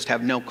people that just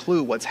have no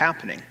clue what's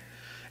happening.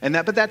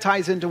 But that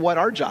ties into what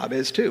our job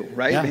is too,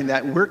 right? Yeah. I mean,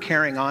 that we're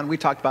carrying on. We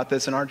talked about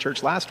this in our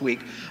church last week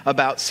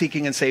about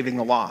seeking and saving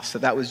the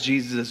lost. That was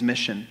Jesus'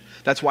 mission.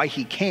 That's why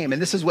he came.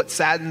 And this is what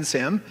saddens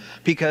him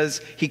because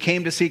he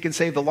came to seek and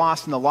save the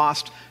lost and the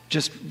lost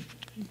just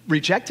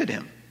rejected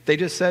him. They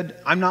just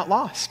said, I'm not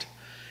lost.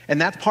 And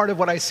that's part of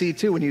what I see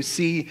too when you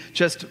see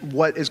just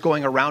what is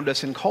going around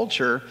us in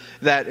culture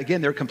that,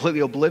 again, they're completely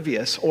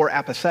oblivious or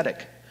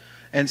apathetic.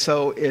 And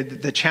so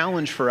the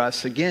challenge for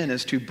us, again,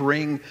 is to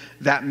bring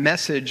that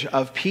message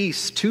of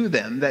peace to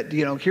them that,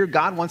 here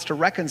God wants to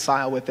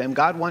reconcile with them.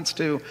 God wants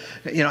to,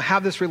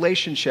 have this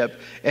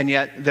relationship, and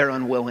yet they're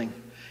unwilling.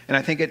 And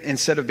I think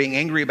instead of being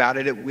angry about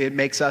it, it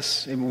makes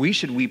us, and we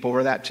should weep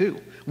over that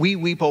too. We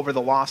weep over the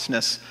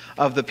lostness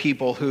of the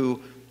people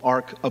who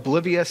are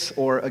oblivious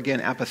or, again,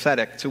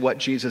 apathetic to what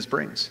Jesus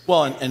brings.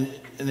 Well, and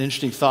an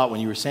interesting thought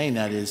when you were saying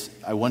that is,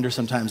 I wonder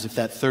sometimes if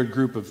that third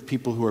group of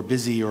people who are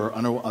busy or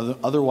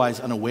otherwise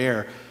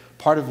unaware,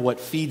 part of what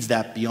feeds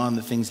that beyond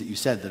the things that you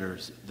said that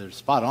are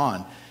spot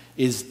on,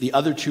 is the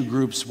other two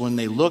groups, when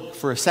they look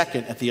for a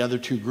second at the other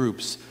two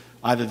groups,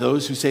 either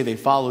those who say they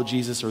follow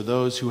Jesus or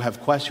those who have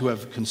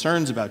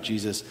concerns about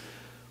Jesus,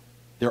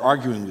 they're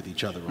arguing with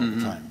each other all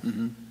the time.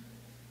 Mm-hmm.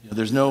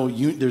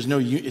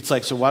 It's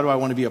like, so why do I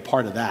want to be a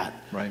part of that?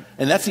 Right.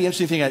 And that's the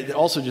interesting thing. It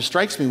also just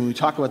strikes me when we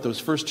talk about those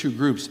first two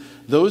groups.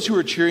 Those who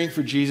are cheering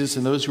for Jesus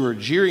and those who are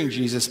jeering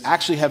Jesus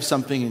actually have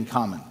something in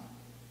common.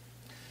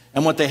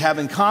 And what they have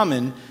in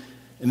common,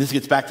 and this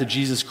gets back to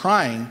Jesus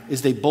crying,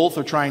 is they both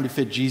are trying to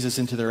fit Jesus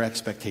into their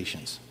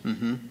expectations.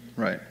 Mm-hmm.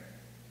 Right.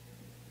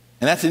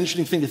 And that's an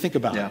interesting thing to think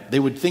about. Yeah. They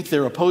would think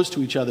they're opposed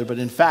to each other, but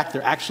in fact,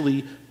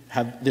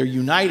 they're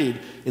united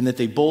in that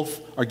they both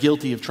are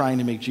guilty of trying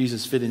to make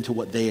Jesus fit into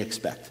what they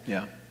expect.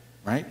 Yeah.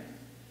 Right?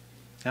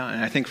 Yeah,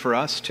 and I think for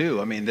us too,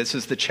 I mean, this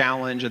is the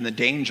challenge and the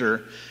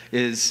danger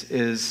is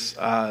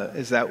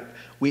that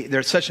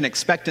there's such an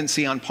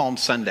expectancy on Palm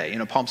Sunday.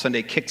 Palm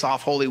Sunday kicks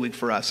off Holy Week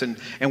for us, and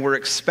we're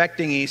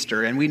expecting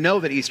Easter, and we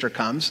know that Easter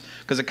comes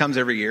because it comes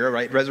every year,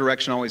 right?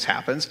 Resurrection always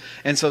happens,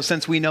 and so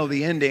since we know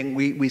the ending,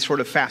 we sort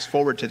of fast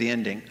forward to the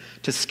ending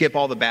to skip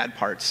all the bad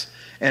parts.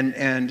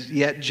 And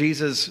yet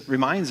Jesus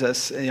reminds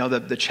us,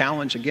 the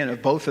challenge again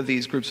of both of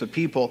these groups of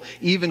people,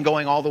 even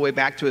going all the way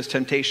back to his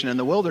temptation in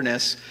the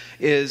wilderness,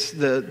 is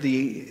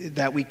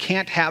that we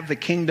can't have the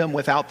kingdom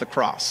without the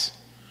cross,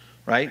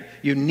 right?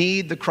 You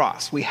need the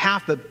cross.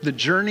 The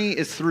journey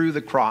is through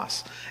the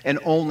cross and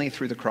only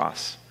through the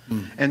cross.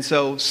 And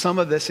so some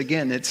of this,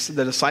 again, it's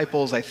the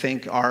disciples, I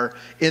think, are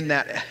in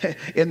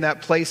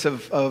that place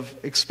of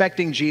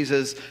expecting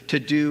Jesus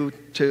to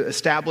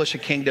establish a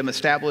kingdom,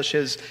 establish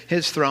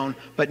his throne,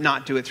 but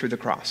not do it through the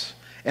cross.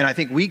 And I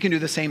think we can do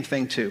the same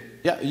thing too.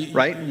 Yeah,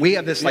 right? We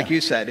have this, like you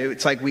said,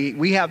 it's like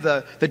we have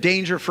the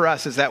danger for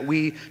us is that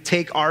we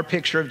take our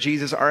picture of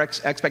Jesus, our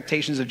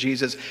expectations of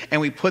Jesus, and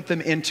we put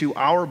them into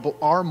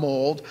our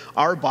mold,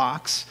 our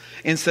box,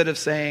 instead of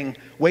saying,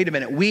 wait a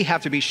minute, we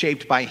have to be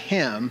shaped by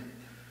him.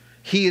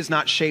 He is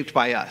not shaped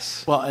by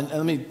us. Well, and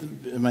let me,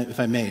 if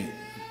I may,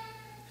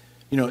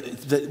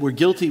 that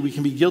we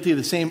can be guilty of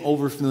the same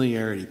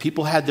over-familiarity.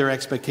 People had their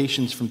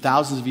expectations from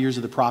thousands of years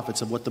of the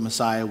prophets of what the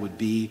Messiah would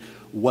be,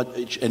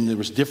 and there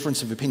was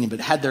difference of opinion, but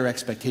had their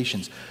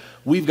expectations.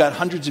 We've got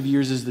hundreds of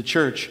years as the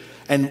church,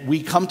 and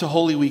we come to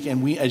Holy Week,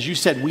 and we, as you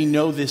said, we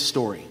know this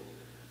story.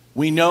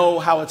 We know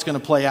how it's going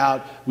to play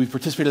out. We've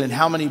participated in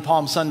how many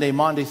Palm Sunday,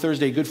 Maundy,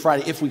 Thursday, Good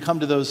Friday, if we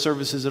come to those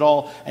services at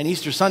all, and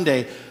Easter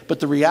Sunday. But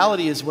the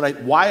reality is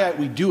why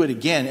we do it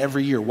again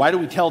every year. Why do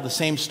we tell the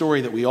same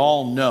story that we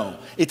all know?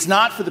 It's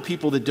not for the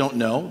people that don't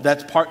know.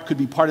 That could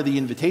be part of the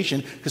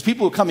invitation, because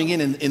people who are coming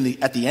in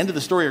at the end of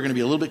the story are going to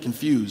be a little bit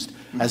confused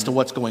as to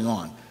what's going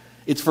on.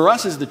 It's for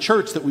us as the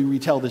church that we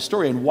retell this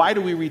story. And why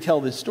do we retell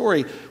this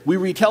story? We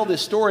retell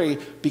this story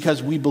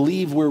because we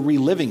believe we're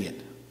reliving it.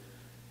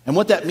 And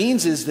what that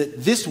means is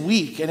that this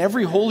week and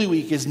every Holy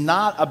Week is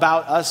not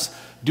about us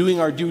doing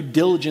our due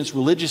diligence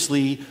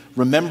religiously,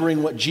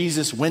 remembering what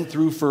Jesus went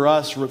through for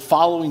us,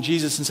 following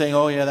Jesus and saying,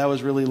 oh yeah, that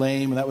was really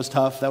lame, and that was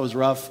tough, that was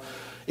rough.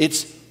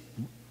 It's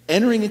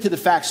entering into the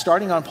fact,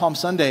 starting on Palm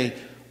Sunday,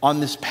 on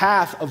this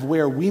path of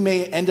where we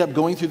may end up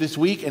going through this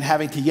week and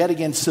having to yet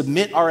again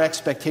submit our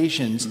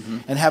expectations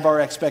and have our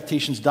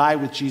expectations die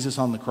with Jesus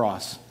on the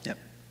cross. Yep.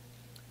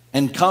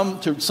 And come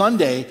to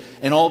Sunday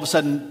and all of a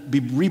sudden be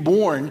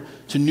reborn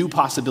to new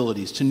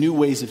possibilities, to new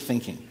ways of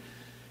thinking.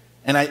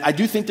 And I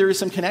do think there is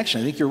some connection.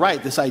 I think you're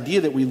right. This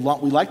idea that we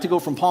like to go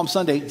from Palm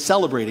Sunday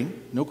celebrating,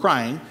 no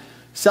crying,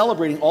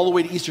 celebrating all the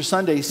way to Easter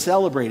Sunday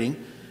celebrating,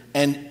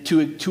 and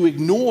to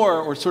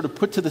ignore or sort of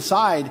put to the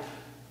side,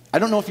 I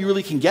don't know if you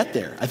really can get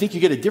there. I think you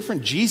get a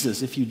different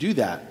Jesus if you do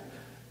that.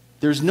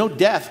 There's no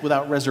death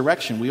without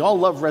resurrection. We all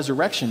love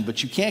resurrection,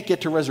 but you can't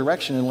get to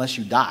resurrection unless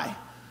you die.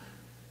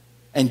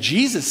 And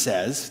Jesus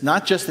says,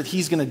 not just that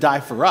he's going to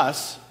die for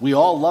us. We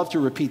all love to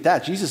repeat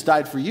that. Jesus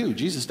died for you.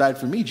 Jesus died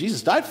for me.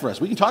 Jesus died for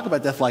us. We can talk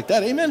about death like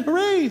that. Amen.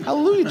 Hooray.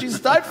 Hallelujah. Jesus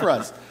died for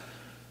us.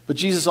 But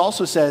Jesus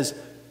also says,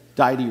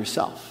 die to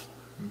yourself.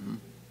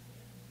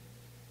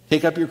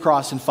 Take up your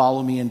cross and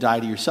follow me and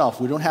die to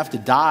yourself. We don't have to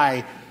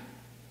die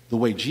the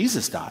way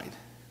Jesus died,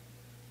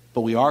 but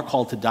we are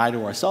called to die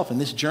to ourselves.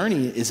 And this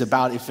journey is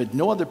about, if at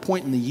no other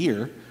point in the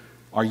year,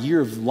 our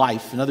year of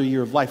life, another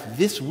year of life,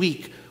 this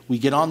week, we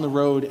get on the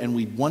road and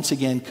we once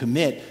again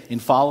commit in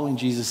following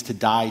Jesus to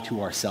die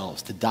to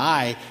ourselves, to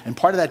die. And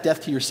part of that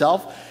death to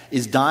yourself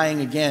is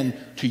dying again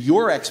to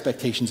your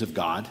expectations of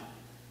God.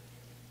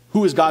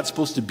 Who is God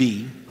supposed to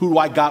be? Who do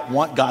I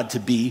want God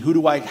to be? How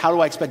do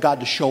I expect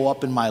God to show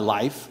up in my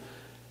life?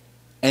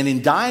 And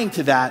in dying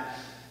to that,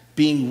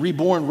 being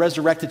reborn,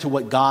 resurrected to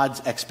what God's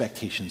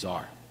expectations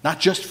are. Not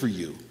just for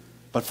you,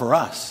 but for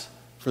us,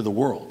 for the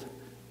world.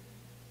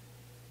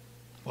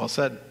 Well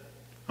said.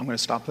 I'm going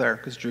to stop there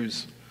because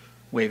Drew's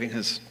waving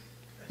his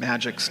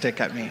magic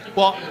stick at me.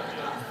 Well,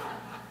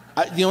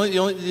 the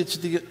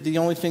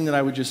only thing that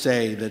I would just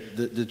say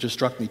that just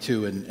struck me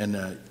too,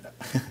 and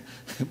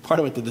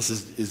part of it that this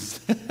is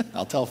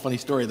I'll tell a funny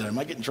story that I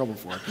might get in trouble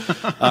for.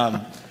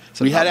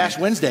 We had Ash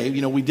Wednesday.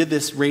 We did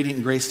this Radiant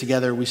and Grace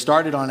together. We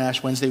started on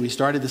Ash Wednesday. We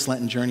started this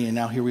Lenten journey, and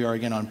now here we are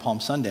again on Palm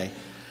Sunday.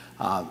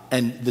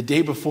 And the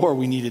day before,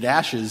 we needed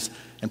ashes,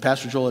 and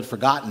Pastor Joel had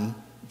forgotten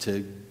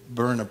to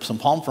burn up some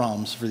palm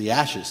fronds for the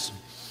ashes.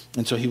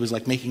 And so he was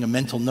like making a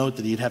mental note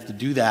that he'd have to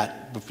do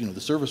that. But,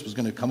 the service was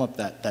going to come up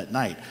that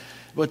night.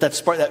 But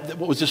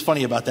what was just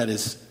funny about that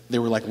is they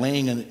were like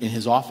laying in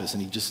his office,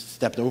 and he just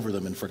stepped over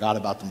them and forgot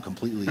about them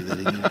completely. That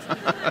he needed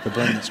to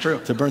burn. It's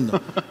true. To burn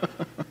them.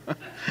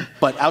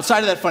 But outside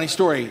of that funny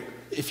story,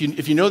 if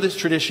you know this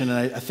tradition,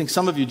 and I think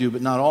some of you do,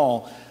 but not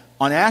all,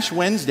 on Ash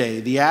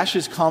Wednesday, the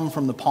ashes come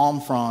from the palm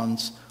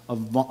fronds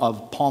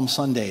of Palm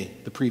Sunday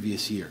the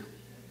previous year.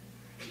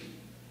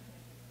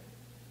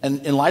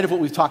 And in light of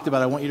what we've talked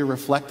about, I want you to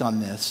reflect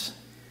on this,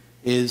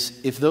 is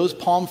if those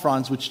palm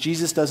fronds, which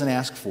Jesus doesn't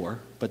ask for,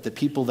 but the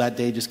people that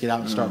day just get out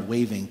and start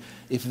waving,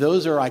 if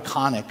those are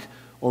iconic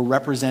or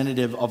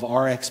representative of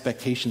our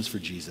expectations for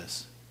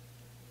Jesus,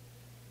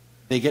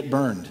 they get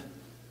burned,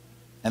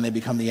 and they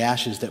become the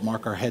ashes that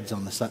mark our heads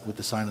with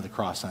the sign of the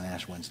cross on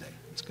Ash Wednesday.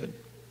 That's good.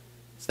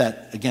 It's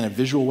that, again, a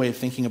visual way of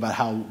thinking about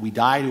how we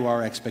die to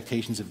our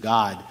expectations of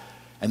God,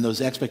 and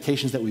those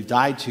expectations that we've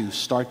died to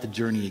start the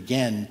journey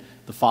again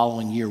the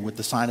following year with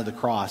the sign of the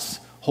cross,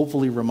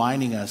 hopefully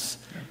reminding us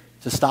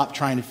to stop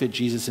trying to fit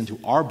Jesus into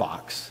our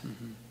box,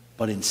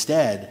 but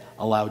instead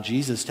allow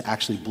Jesus to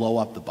actually blow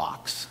up the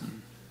box.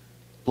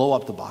 Blow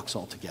up the box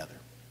altogether.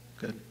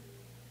 Good.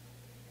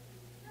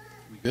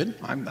 We good?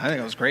 I think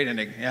it was a great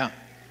ending, yeah.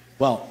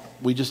 Well,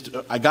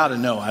 I got to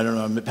know. I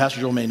don't know.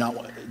 Pastor Joel may not.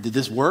 Did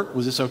this work?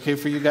 Was this okay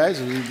for you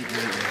guys?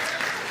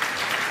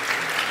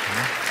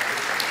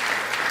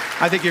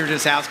 I think you were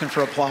just asking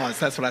for applause.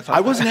 That's what I thought.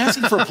 I wasn't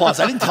asking for applause.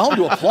 I didn't tell them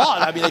to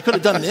applaud. I mean, they could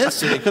have done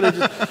this, or they could have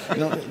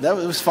just, that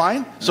was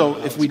fine.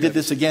 So if we did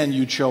this again,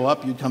 you'd show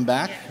up, you'd come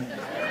back.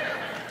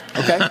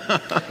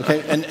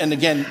 Okay. And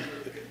again,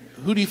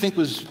 who do you think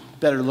was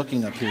better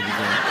looking up here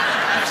today?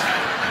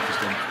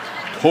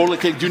 Totally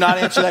kidding. Do not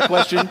answer that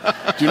question.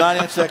 Do not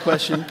answer that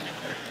question.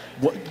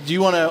 Do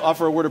you want to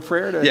offer a word of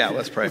prayer? Yeah,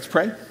 let's pray. Let's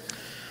pray.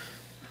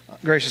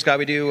 Gracious God,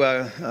 we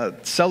do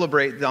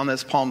celebrate on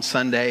this Palm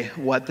Sunday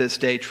what this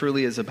day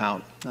truly is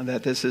about, and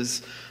that this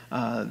is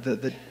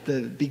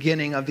the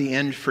beginning of the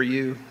end for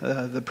you,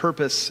 the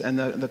purpose and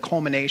the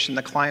culmination,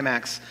 the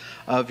climax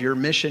of your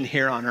mission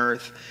here on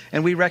earth.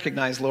 And we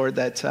recognize, Lord,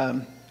 that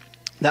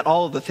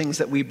all of the things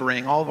that we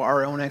bring, all of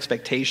our own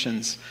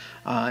expectations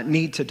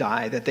need to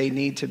die, that they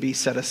need to be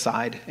set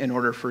aside in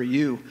order for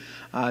you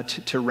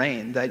to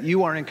reign, that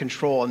you are in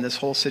control in this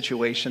whole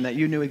situation, that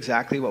you knew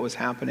exactly what was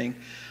happening,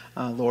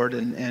 Lord,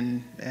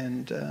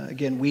 and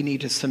again, we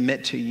need to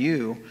submit to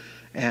you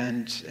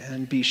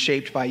and be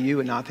shaped by you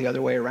and not the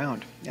other way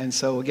around. And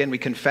so again, we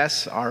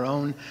confess our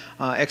own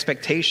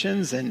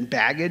expectations and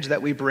baggage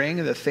that we bring,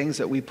 the things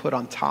that we put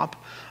on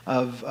top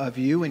of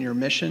you and your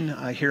mission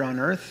here on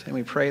earth. And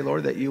we pray,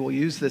 Lord, that you will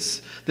use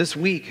this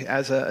week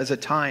as a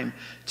time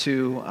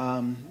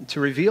to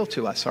reveal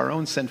to us our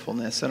own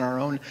sinfulness and our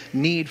own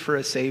need for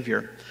a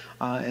Savior.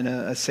 And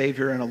a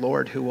Savior and a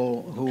Lord who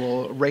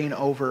will reign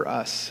over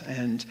us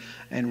and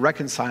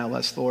reconcile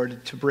us,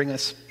 Lord, to bring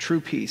us true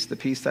peace, the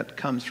peace that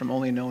comes from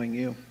only knowing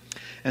you.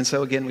 And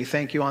so again, we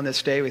thank you on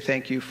this day. We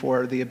thank you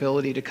for the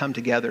ability to come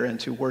together and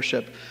to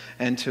worship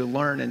and to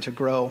learn and to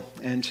grow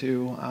and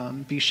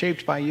to be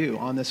shaped by you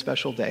on this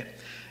special day.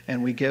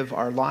 And we give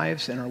our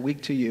lives and our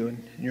week to you.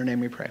 In your name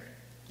we pray.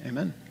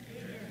 Amen.